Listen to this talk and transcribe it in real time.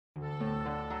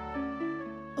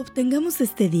Obtengamos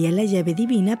este día la llave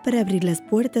divina para abrir las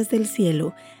puertas del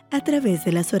cielo a través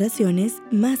de las oraciones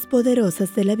más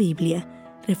poderosas de la Biblia.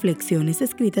 Reflexiones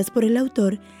escritas por el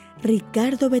autor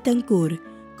Ricardo Betancourt.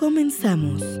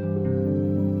 Comenzamos.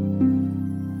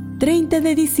 30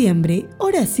 de diciembre,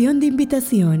 oración de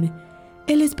invitación.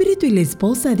 El espíritu y la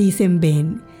esposa dicen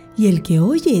ven, y el que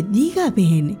oye diga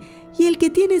ven, y el que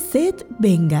tiene sed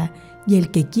venga, y el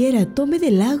que quiera tome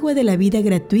del agua de la vida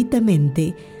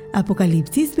gratuitamente.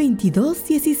 Apocalipsis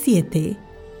 22:17.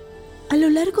 A lo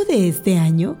largo de este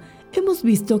año, hemos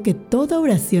visto que toda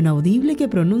oración audible que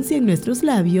pronuncian nuestros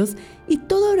labios y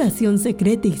toda oración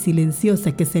secreta y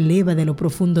silenciosa que se eleva de lo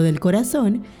profundo del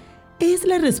corazón es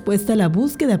la respuesta a la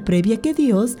búsqueda previa que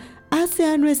Dios hace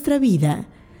a nuestra vida.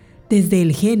 Desde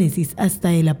el Génesis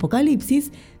hasta el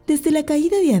Apocalipsis, desde la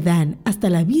caída de Adán hasta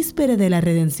la víspera de la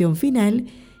redención final,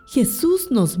 Jesús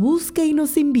nos busca y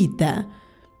nos invita.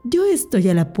 Yo estoy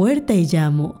a la puerta y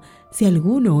llamo. Si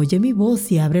alguno oye mi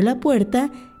voz y abre la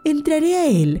puerta, entraré a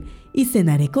él y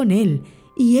cenaré con él,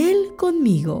 y él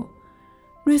conmigo.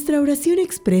 Nuestra oración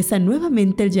expresa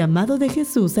nuevamente el llamado de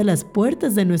Jesús a las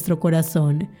puertas de nuestro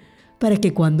corazón, para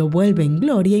que cuando vuelva en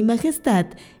gloria y majestad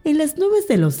en las nubes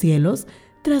de los cielos,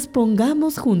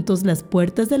 traspongamos juntos las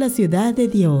puertas de la ciudad de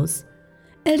Dios.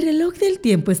 El reloj del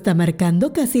tiempo está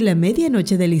marcando casi la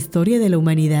medianoche de la historia de la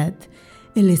humanidad.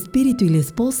 El espíritu y la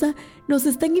esposa nos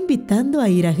están invitando a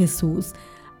ir a Jesús,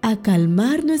 a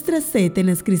calmar nuestra sed en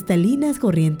las cristalinas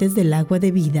corrientes del agua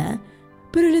de vida.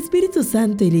 Pero el Espíritu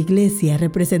Santo y la iglesia,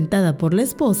 representada por la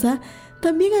esposa,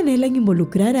 también anhelan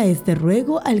involucrar a este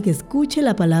ruego al que escuche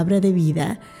la palabra de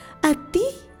vida, a ti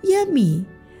y a mí.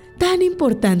 Tan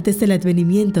importante es el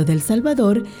advenimiento del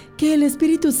Salvador que el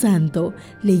Espíritu Santo,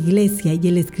 la iglesia y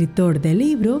el escritor del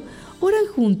libro oran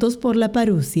juntos por la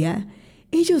parusia.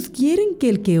 Ellos quieren que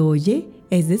el que oye,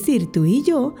 es decir, tú y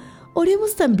yo,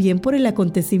 oremos también por el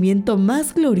acontecimiento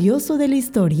más glorioso de la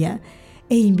historia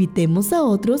e invitemos a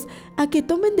otros a que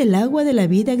tomen del agua de la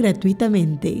vida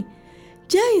gratuitamente.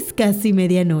 Ya es casi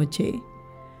medianoche.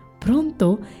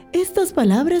 Pronto, estas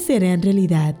palabras se harán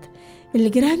realidad.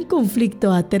 El gran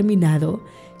conflicto ha terminado.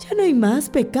 Ya no hay más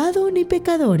pecado ni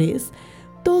pecadores.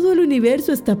 Todo el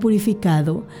universo está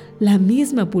purificado. La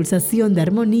misma pulsación de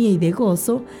armonía y de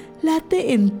gozo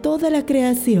late en toda la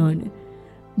creación.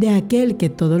 De aquel que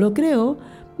todo lo creó,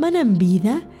 manan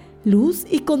vida, luz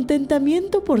y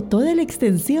contentamiento por toda la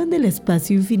extensión del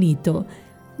espacio infinito,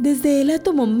 desde el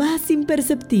átomo más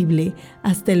imperceptible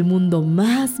hasta el mundo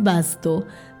más vasto.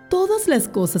 Todas las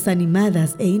cosas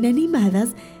animadas e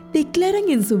inanimadas declaran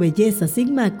en su belleza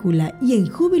sin mácula y en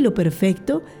júbilo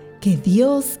perfecto que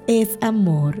Dios es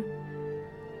amor.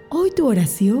 Hoy tu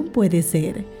oración puede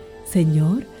ser: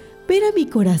 Señor, ven a mi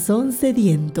corazón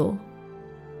sediento.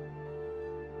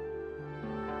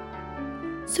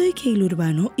 Soy Keila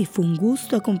Urbano y fue un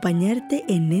gusto acompañarte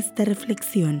en esta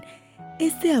reflexión.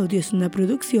 Este audio es una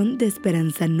producción de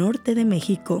Esperanza Norte de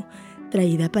México,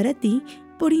 traída para ti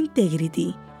por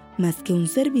Integrity. Más que un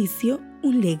servicio,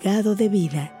 un legado de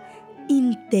vida.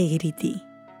 Integrity.